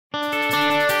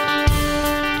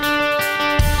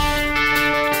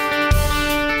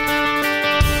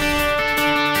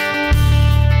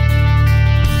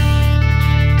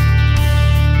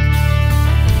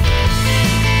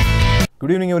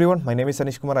everyone, my name is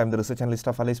Anish Kumar. I am the research analyst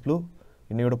of Analyst Blue.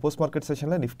 இன்னையோட post market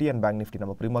செஷனில் Nifty and bank Nifty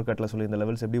நம்ம pre மார்க்கெட்டில் சொல்லி இந்த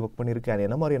levels எப்படி work பண்ணியிருக்கு அண்ட்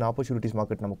என்ன மாதிரியான ஆப்பர்ச்சுனிட்டிஸ்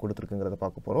மார்க்கெட் நமக்கு கொடுத்துருக்குங்கிறத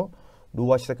பார்க்க போகிறோம். Do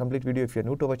watch the complete video. If you are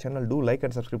new to our channel, do like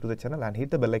and subscribe to the channel and hit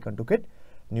the bell icon to get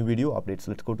new video updates.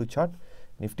 Let's go to chart.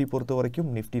 Nifty பொறுத்த வரைக்கும்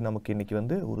Nifty நமக்கு இன்றைக்கி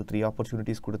வந்து ஒரு 3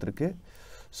 opportunities கொடுத்துருக்கு.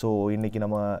 So இன்றைக்கி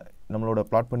நம்மளோட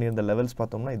plot பண்ணியிருந்த லெவல்ஸ்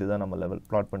பார்த்தோம்னா இதுதான் நம்ம லெவல்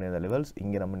பிளாட் பண்ணியிருந்த லெவல்ஸ்.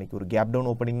 இங்கே நம்ம இன்றைக்கி ஒரு கேப் டவுன்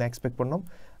ஓப்பனிங் தான் எக்ஸ்பெக்ட் பண்ணோம்.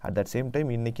 அட் தட் சேம்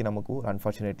டைம் இன்றைக்கி நமக்கு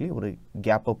அன்ஃபார்ச்சுனேட்லி ஒரு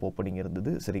கேப் அப் ஓப்பனிங்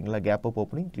இருந்தது. சரிங்களா, கேப் அப்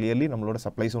ஓப்பனிங் கிளியர்லி நம்மளோட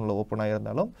சப்ளை ஜோனில் ஓப்பன்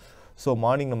ஆகியிருந்தாலும் ஸோ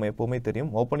மார்னிங் நம்ம எப்போவுமே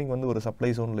தெரியும் ஓப்பனிங் வந்து ஒரு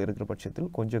சப்ளை ஜோனில் இருக்கிற பட்சத்தில்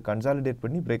கொஞ்சம் கன்சாலிடேட்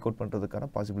பண்ணி பிரேக் அவுட்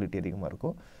பண்ணுறதுக்கான பாசிபிலிட்டி அதிகமாக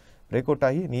இருக்கும். பிரேக் அவுட்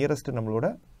ஆகி நியரஸ்ட்டு நம்மளோட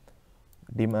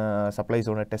சப்ளை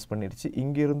ஜோனை டெஸ்ட் பண்ணிடுச்சு.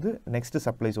 இங்கேருந்து நெக்ஸ்ட்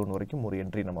சப்ளை ஜோன் வரைக்கும் ஒரு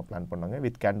என்ட்ரி நம்ம பிளான் பண்ணாங்க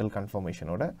with candle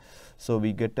கன்ஃபர்மேஷனோட. So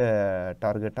we get a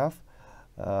target of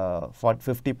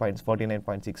 50 points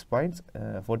 49.6 points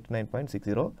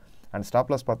 49.60 and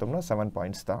stop loss பார்த்தோம்னா 7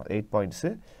 பாயிண்ட்ஸ் தான் 8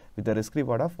 points with risk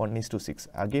reward of 1:6.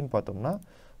 Again பார்த்தோம்னா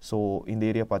ஸோ இந்த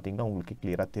ஏரியா பார்த்தீங்கன்னா உங்களுக்கு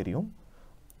கிளியராக தெரியும்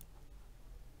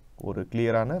ஒரு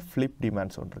கிளியரான ஃப்ளிப்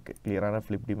டிமாண்ட் ஜோன் இருக்குது. கிளியரான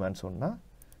flip demand ஜோன்னா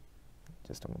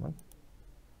just a moment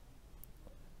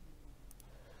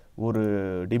ஒரு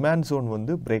டிமாண்ட் ஜோன்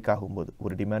வந்து பிரேக்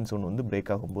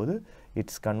ஆகும்போது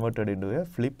it's converted into a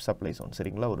flip supply zone.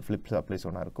 சரிங்களா, ஒரு ஃப்ளிப் சப்ளை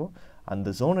ஜோனாக இருக்கும். அந்த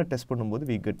ஜோனை டெஸ்ட் பண்ணும்போது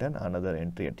we get an another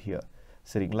entry at here.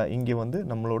 சரிங்களா, இங்கே வந்து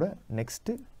நம்மளோட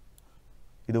நெக்ஸ்ட்டு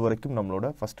இது வரைக்கும் நம்மளோட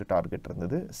ஃபஸ்ட்டு டார்கெட்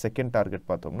இருந்தது. செகண்ட் டார்கெட்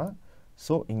பார்த்தோம்னா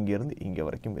ஸோ இங்கேருந்து இங்கே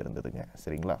வரைக்கும் இருந்ததுங்க.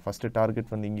 சரிங்களா, ஃபஸ்ட்டு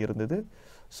டார்கெட் வந்து இங்கே இருந்தது.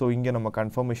 ஸோ இங்கே நம்ம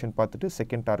கன்ஃபர்மேஷன் பார்த்துட்டு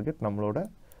செகண்ட் டார்கெட் நம்மளோட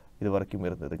இது வரைக்கும்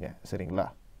இருந்ததுங்க. சரிங்களா,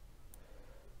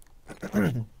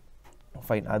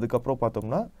 ஃபைன். அதுக்கப்புறம்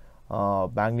பார்த்தோம்னா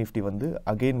பேங்க் நிஃப்டி வந்து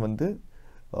அகெயின் வந்து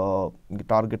இங்கே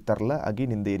டார்கெட் தரல.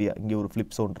 அகெயின் இந்த ஏரியா இங்கே ஒரு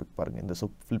ஃப்ளிப் ஜோன் இருக்குது பாருங்கள். இந்த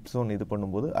ஃப்ளிப் ஜோன் இது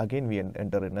பண்ணும்போது again we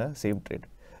enter in a same trade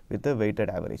with a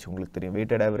weighted average. உங்களுக்கு தெரியும்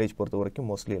வெயிட்டட் ஆவரேஜ் பொறுத்த வரைக்கும்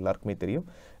மோஸ்ட்லி எல்லாருக்குமே தெரியும்.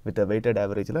 வித் அ வெயிட்டட்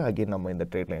ஆவரேஜில் அகெயின் நம்ம இந்த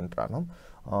ட்ரேடில் என்ட்ரு ஆனோம்.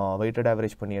 வெயிட்டட்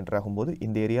ஆவரேஜ் பண்ணி என்ட்ரு ஆகும்போது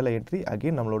இந்த ஏரியாவில் என்ட்ரி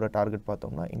அகெயின் நம்மளோட டார்கெட்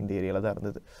பார்த்தோம்னா இந்த ஏரியாவில் தான்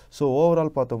இருந்தது. ஸோ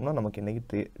ஓவரால் பார்த்தோம்னா நமக்கு இன்றைக்கி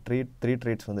த்ரீ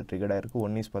ட்ரேட்ஸ் வந்து ட்ரிகர்ட் ஆகிருக்கு.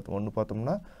 ஒன்று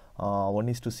பார்த்தோம்னா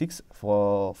 1:6 for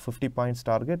 50 points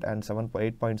target and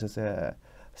 8 points as a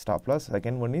stop loss.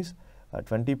 Second one is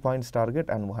 20 points target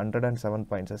and 107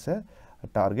 points as a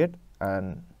target and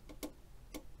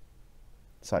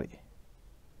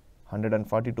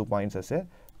 142 points as a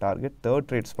target. Third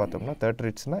trades பார்த்தோம்னா third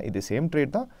ட்ரேட்ஸ்னால் இது same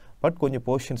trade தான் but கொஞ்சம்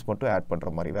positions மட்டும் add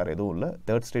பண்ணுற மாதிரி வேறு எதுவும் இல்லை.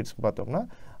 தேர்ட் ட்ரேட்ஸ் பார்த்தோம்னா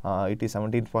it is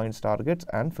 17 points targets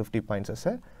and 50 points as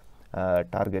a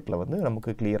டார்கெட்டில் வந்து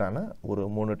நமக்கு கிளியரான ஒரு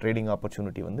 3 ட்ரேடிங்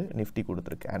ஆப்பர்ச்சுனிட்டி வந்து நிஃப்டி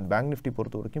கொடுத்துருக்கு. அண்ட் பேங்க் நிஃப்டி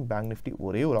பொறுத்த வரைக்கும் பேங்க் நிஃப்டி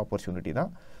ஒரே ஒரு ஆப்பர்ச்சுனிட்டி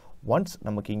தான். ஒன்ஸ்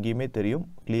நமக்கு இங்கேயுமே தெரியும்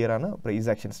கிளியரான ப்ரைஸ்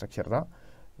ஆக்ஷன் ஸ்ட்ரக்சர் தான்.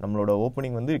 நம்மளோட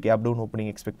ஓப்பனிங் வந்து கேப் டவுன் ஓப்பனிங்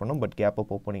எக்ஸ்பெக்ட் பண்ணோம் பட் கேப்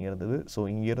அப் ஓப்பனிங் இருந்தது. ஸோ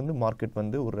இங்கேருந்து மார்க்கெட்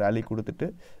வந்து ஒரு ரேலி கொடுத்துட்டு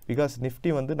பிகாஸ் நிஃப்டி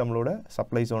வந்து நம்மளோட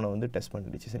சப்ளை ஜோனை வந்து டெஸ்ட்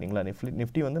பண்ணிடுச்சு. சரிங்களா,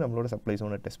 நிஃப்டி வந்து நம்மளோட சப்ளை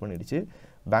ஜோனை டெஸ்ட் பண்ணிடுச்சு.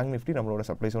 பேங்க் நிஃப்டி நம்மளோட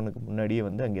சப்ளை ஜோனுக்கு முன்னாடியே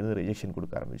வந்து அங்கேருந்து ரிஜெக்ஷன்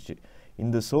கொடுக்க ஆரம்பிச்சு.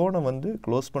 இந்த ஜோனை வந்து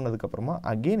க்ளோஸ் பண்ணதுக்கப்புறமா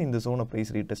அகெயின் இந்த ஜோனை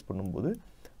ப்ரைஸ் ரீடெஸ்ட் பண்ணும்போது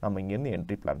நம்ம இங்கேருந்து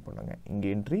என்ட்ரி பிளான் பண்ணாங்க. இங்கே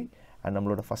என்ட்ரி அண்ட்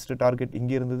நம்மளோட ஃபஸ்ட்டு டார்கெட்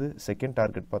இங்கே இருந்தது. செகண்ட்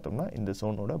டார்கெட் பார்த்தோம்னா இந்த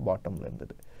ஜோனோட பாட்டமில்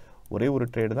இருந்தது. ஒரே ஒரு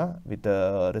ட்ரேடு தான் with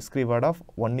risk reward of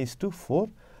 1:4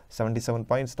 77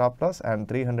 point stop loss and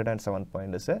 307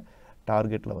 points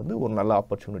டார்கெட்டில் வந்து ஒரு நல்ல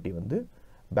ஆப்பர்ச்சுனிட்டி வந்து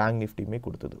பேங்க் நிஃப்டியுமே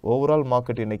கொடுத்தது. ஓவரால்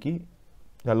மார்க்கெட் இன்றைக்கி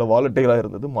நல்ல வாலட்டைலாக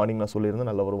இருந்தது. மார்னிங் நான்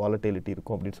சொல்லியிருந்தேன் நல்ல ஒரு வாலட்டைலிட்டி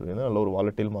இருக்கும் அப்படின்னு சொல்லியிருந்தேன். நல்ல ஒரு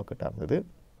வாலட்டைல் மார்க்கெட்டாக இருந்தது.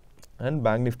 அண்ட்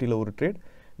பேங்க் நிஃப்டியில் ஒரு ட்ரேட்,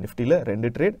 நிஃப்டியில்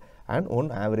 2 trade and 1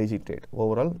 average trade.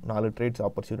 Overall 4 trades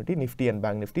opportunity Nifty and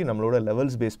bank Nifty நம்மளோட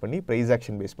லெவல்ஸ் பேஸ் பண்ணி ப்ரைஸ்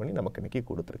ஆக்ஷன் பேஸ் பண்ணி நமக்கு இன்றைக்கி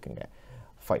கொடுத்துருக்குங்க.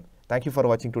 Fine. Thank you for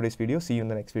watching today's video. See you in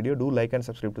the next video. Do like and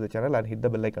subscribe to the channel and hit the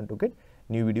bell icon to get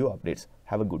new video updates.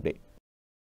 Have a good day.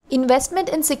 Investment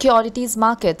in securities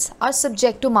markets are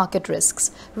subject to market risks.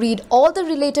 Read all the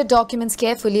related documents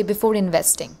carefully before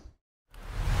investing.